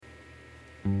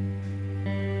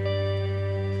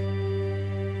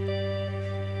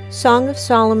Song of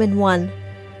Solomon 1.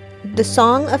 The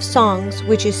Song of Songs,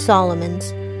 which is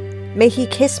Solomon's. May he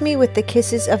kiss me with the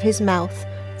kisses of his mouth,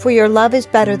 for your love is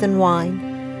better than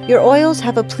wine. Your oils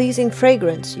have a pleasing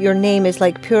fragrance, your name is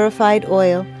like purified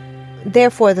oil.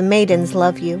 Therefore the maidens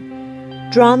love you.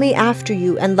 Draw me after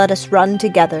you, and let us run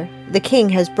together. The king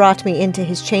has brought me into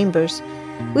his chambers.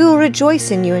 We will rejoice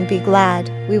in you and be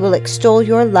glad. We will extol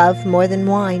your love more than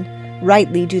wine.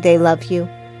 Rightly do they love you.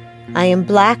 I am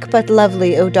black but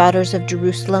lovely, O daughters of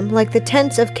Jerusalem, like the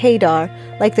tents of Kedar,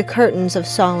 like the curtains of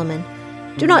Solomon.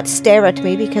 Do not stare at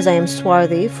me because I am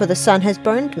swarthy, for the sun has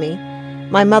burned me.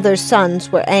 My mother's sons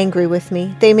were angry with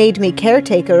me. They made me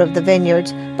caretaker of the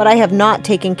vineyards, but I have not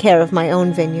taken care of my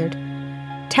own vineyard.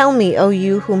 Tell me, O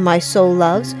you whom my soul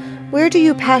loves, where do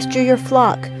you pasture your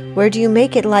flock? Where do you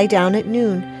make it lie down at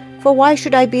noon? For why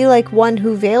should I be like one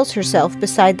who veils herself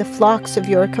beside the flocks of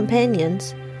your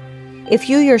companions? If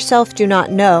you yourself do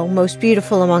not know, most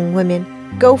beautiful among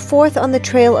women, go forth on the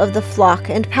trail of the flock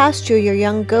and pasture your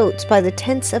young goats by the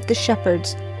tents of the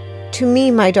shepherds. To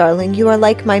me, my darling, you are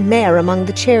like my mare among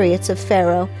the chariots of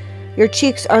Pharaoh. Your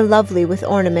cheeks are lovely with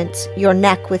ornaments, your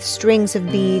neck with strings of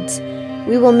beads.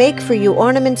 We will make for you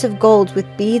ornaments of gold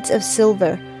with beads of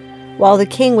silver. While the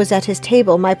king was at his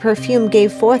table, my perfume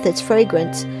gave forth its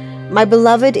fragrance. My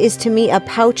beloved is to me a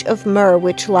pouch of myrrh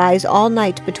which lies all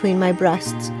night between my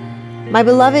breasts. My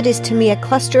beloved is to me a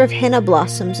cluster of henna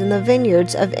blossoms in the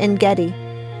vineyards of En-gedi.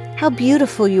 How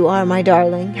beautiful you are, my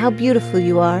darling, how beautiful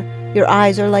you are. Your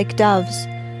eyes are like doves.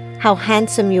 How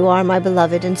handsome you are, my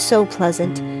beloved, and so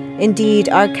pleasant. Indeed,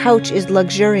 our couch is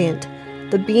luxuriant.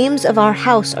 The beams of our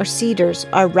house are cedars,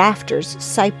 our rafters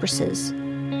cypresses.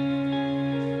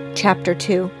 Chapter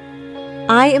 2.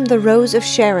 I am the rose of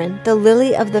Sharon, the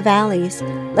lily of the valleys.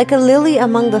 Like a lily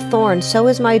among the thorns, so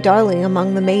is my darling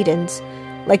among the maidens.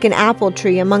 Like an apple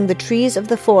tree among the trees of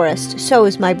the forest, so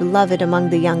is my beloved among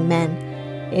the young men.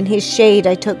 In his shade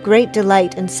I took great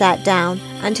delight and sat down,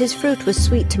 and his fruit was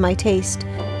sweet to my taste.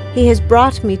 He has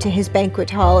brought me to his banquet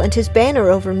hall, and his banner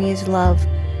over me is love.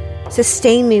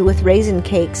 Sustain me with raisin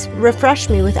cakes, refresh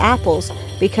me with apples,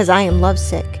 because I am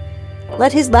lovesick.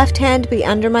 Let his left hand be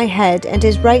under my head, and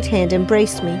his right hand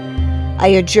embrace me. I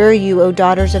adjure you, O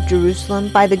daughters of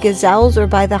Jerusalem, by the gazelles or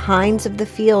by the hinds of the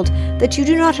field, that you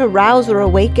do not arouse or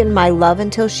awaken my love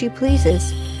until she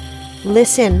pleases.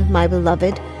 Listen, my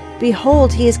beloved.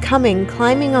 Behold, he is coming,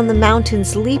 climbing on the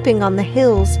mountains, leaping on the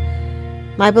hills.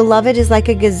 My beloved is like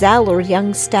a gazelle or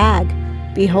young stag.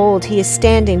 Behold, he is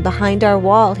standing behind our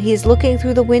wall. He is looking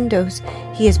through the windows.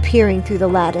 He is peering through the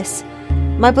lattice.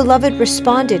 My beloved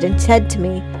responded and said to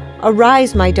me,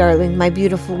 Arise, my darling, my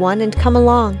beautiful one, and come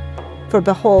along. For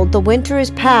behold, the winter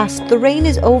is past, the rain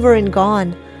is over and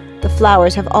gone. The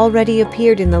flowers have already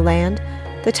appeared in the land.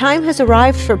 The time has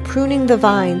arrived for pruning the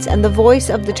vines, and the voice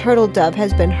of the turtle dove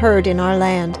has been heard in our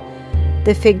land.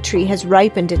 The fig tree has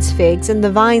ripened its figs, and the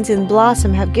vines in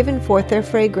blossom have given forth their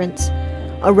fragrance.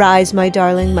 Arise, my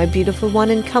darling, my beautiful one,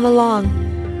 and come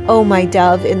along. O my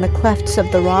dove, in the clefts of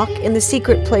the rock, in the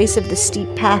secret place of the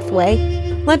steep pathway,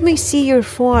 let me see your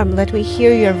form, let me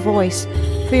hear your voice,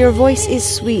 for your voice is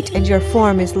sweet, and your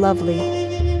form is lovely.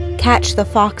 Catch the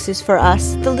foxes for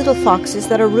us, the little foxes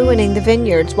that are ruining the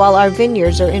vineyards, while our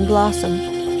vineyards are in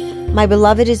blossom. My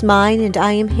beloved is mine, and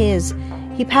I am his.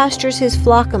 He pastures his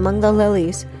flock among the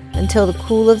lilies, until the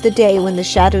cool of the day when the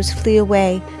shadows flee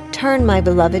away. Turn, my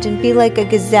beloved, and be like a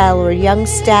gazelle or young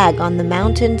stag on the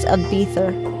mountains of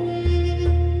Bether.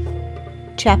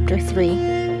 Chapter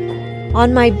 3.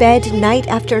 On my bed, night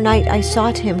after night, I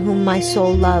sought him whom my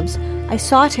soul loves. I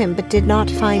sought him, but did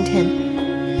not find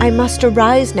him. I must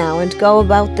arise now and go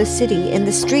about the city. In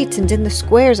the streets and in the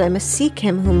squares I must seek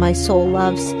him whom my soul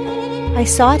loves. I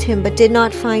sought him, but did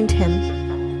not find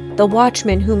him. The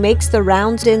watchman who makes the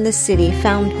rounds in the city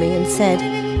found me and said,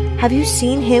 Have you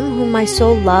seen him whom my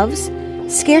soul loves?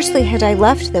 Scarcely had I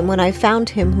left them when I found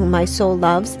him whom my soul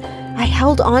loves. I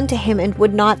held on to him and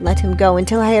would not let him go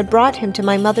until I had brought him to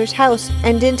my mother's house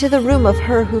and into the room of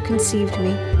her who conceived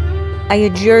me. I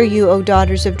adjure you, O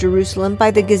daughters of Jerusalem,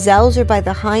 by the gazelles or by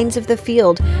the hinds of the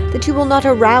field, that you will not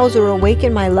arouse or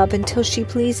awaken my love until she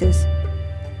pleases.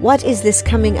 What is this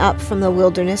coming up from the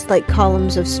wilderness like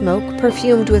columns of smoke,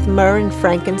 perfumed with myrrh and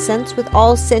frankincense, with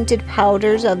all scented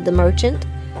powders of the merchant?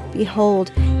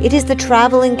 Behold, it is the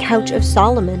traveling couch of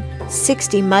Solomon,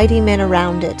 60 mighty men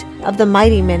around it, of the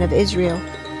mighty men of Israel.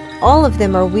 All of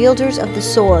them are wielders of the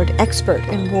sword, expert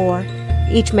in war.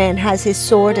 Each man has his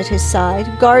sword at his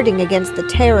side, guarding against the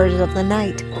terrors of the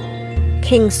night.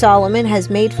 King Solomon has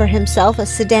made for himself a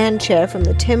sedan chair from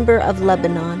the timber of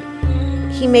Lebanon.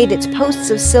 he made its posts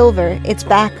of silver, its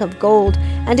back of gold,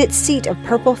 and its seat of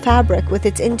purple fabric, with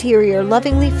its interior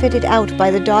lovingly fitted out by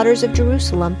the daughters of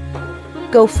Jerusalem.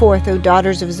 Go forth, O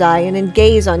daughters of Zion, and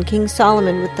gaze on King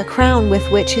Solomon with the crown with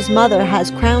which his mother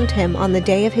has crowned him on the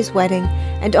day of his wedding,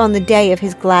 and on the day of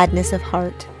his gladness of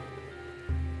heart.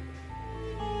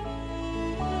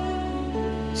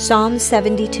 Psalm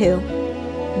 72.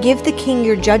 Give the king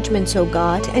your judgments, O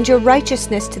God, and your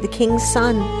righteousness to the king's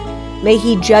son. May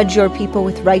he judge your people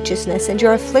with righteousness, and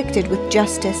your afflicted with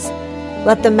justice.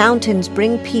 Let the mountains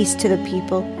bring peace to the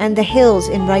people, and the hills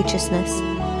in righteousness.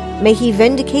 May he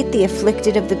vindicate the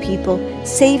afflicted of the people,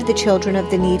 save the children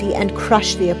of the needy, and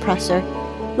crush the oppressor.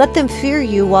 Let them fear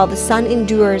you while the sun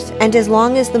endures, and as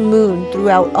long as the moon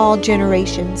throughout all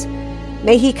generations.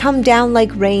 May he come down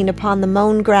like rain upon the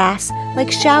mown grass,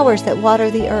 like showers that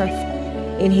water the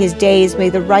earth. In his days may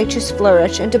the righteous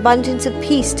flourish, and abundance of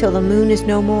peace till the moon is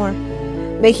no more.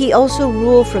 May he also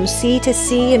rule from sea to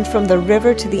sea, and from the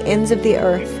river to the ends of the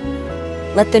earth.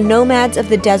 Let the nomads of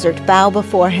the desert bow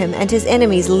before him, and his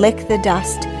enemies lick the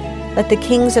dust. Let the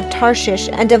kings of Tarshish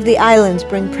and of the islands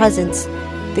bring presents.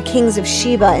 The kings of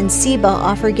Sheba and Seba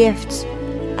offer gifts.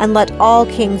 And let all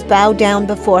kings bow down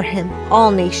before him, all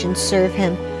nations serve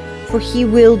him. For he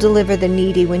will deliver the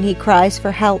needy when he cries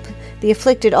for help, the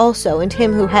afflicted also, and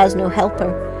him who has no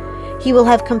helper. He will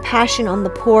have compassion on the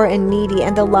poor and needy,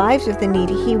 and the lives of the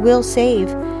needy he will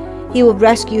save. He will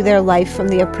rescue their life from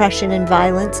the oppression and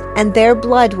violence, and their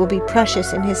blood will be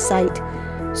precious in his sight.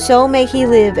 So may he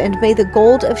live, and may the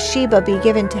gold of Sheba be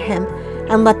given to him,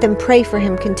 and let them pray for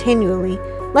him continually.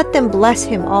 Let them bless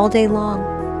him all day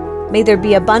long. May there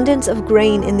be abundance of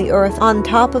grain in the earth on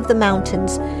top of the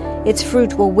mountains. Its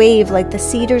fruit will wave like the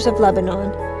cedars of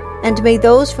Lebanon. And may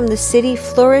those from the city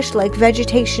flourish like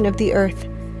vegetation of the earth.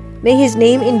 May his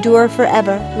name endure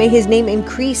forever. May his name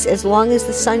increase as long as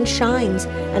the sun shines,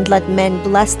 and let men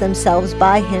bless themselves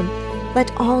by him.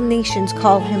 Let all nations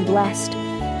call him blessed.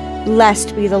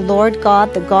 Blessed be the Lord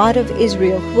God, the God of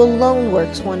Israel, who alone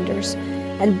works wonders.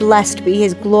 And blessed be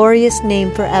his glorious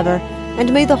name forever.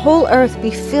 And may the whole earth be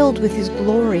filled with his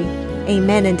glory.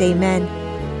 Amen and amen.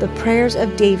 The prayers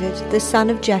of David, the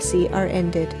son of Jesse, are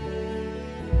ended.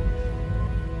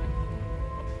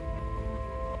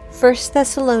 1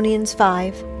 Thessalonians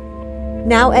 5.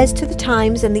 Now as to the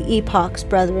times and the epochs,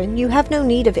 brethren, you have no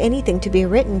need of anything to be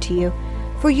written to you,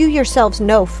 for you yourselves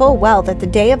know full well that the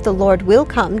day of the Lord will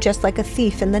come just like a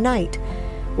thief in the night.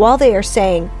 While they are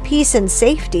saying, peace and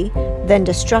safety, then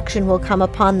destruction will come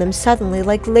upon them suddenly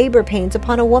like labor pains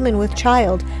upon a woman with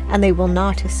child, and they will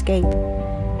not escape.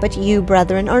 But you,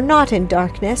 brethren, are not in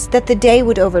darkness, that the day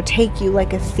would overtake you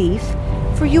like a thief,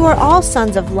 for you are all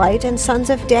sons of light and sons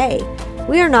of day.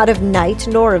 We are not of night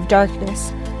nor of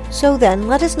darkness. So then,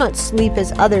 let us not sleep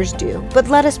as others do, but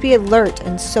let us be alert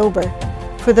and sober.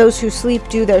 For those who sleep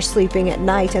do their sleeping at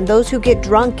night, and those who get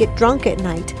drunk at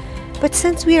night. But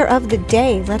since we are of the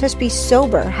day, let us be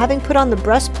sober, having put on the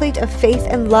breastplate of faith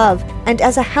and love, and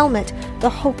as a helmet, the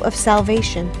hope of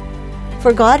salvation.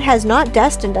 For God has not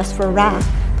destined us for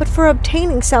wrath, but for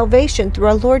obtaining salvation through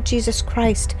our Lord Jesus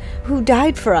Christ, who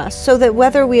died for us, so that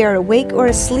whether we are awake or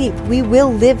asleep, we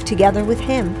will live together with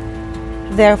him.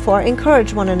 Therefore,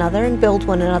 encourage one another and build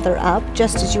one another up,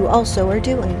 just as you also are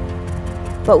doing.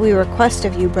 But we request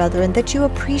of you, brethren, that you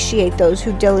appreciate those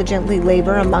who diligently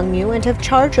labor among you and have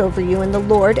charge over you in the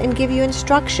Lord and give you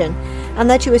instruction, and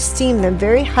that you esteem them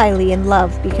very highly in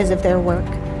love because of their work.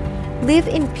 Live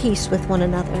in peace with one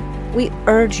another. We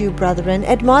urge you, brethren,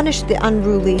 admonish the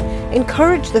unruly,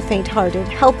 encourage the faint-hearted,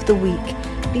 help the weak,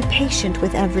 be patient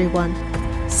with everyone.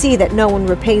 See that no one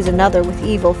repays another with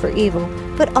evil for evil,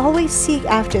 but always seek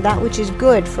after that which is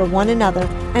good for one another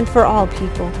and for all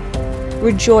people.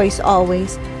 Rejoice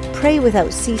always, pray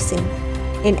without ceasing.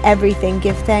 In everything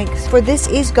give thanks, for this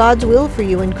is God's will for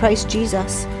you in Christ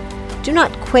Jesus. Do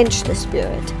not quench the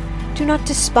Spirit. Do not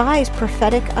despise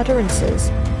prophetic utterances,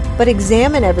 but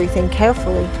examine everything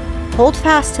carefully. Hold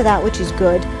fast to that which is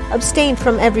good. Abstain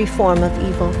from every form of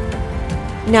evil.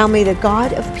 Now may the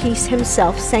God of peace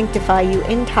himself sanctify you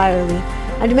entirely,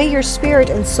 and may your spirit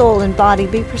and soul and body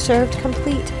be preserved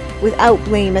complete, without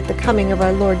blame at the coming of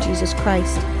our Lord Jesus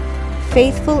Christ.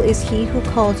 Faithful is he who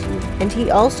calls you, and he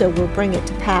also will bring it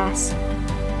to pass.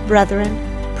 Brethren,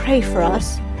 pray for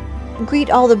us. Greet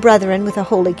all the brethren with a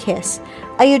holy kiss.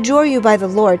 I adjure you by the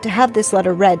Lord to have this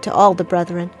letter read to all the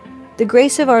brethren. The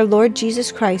grace of our Lord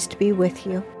Jesus Christ be with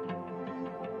you.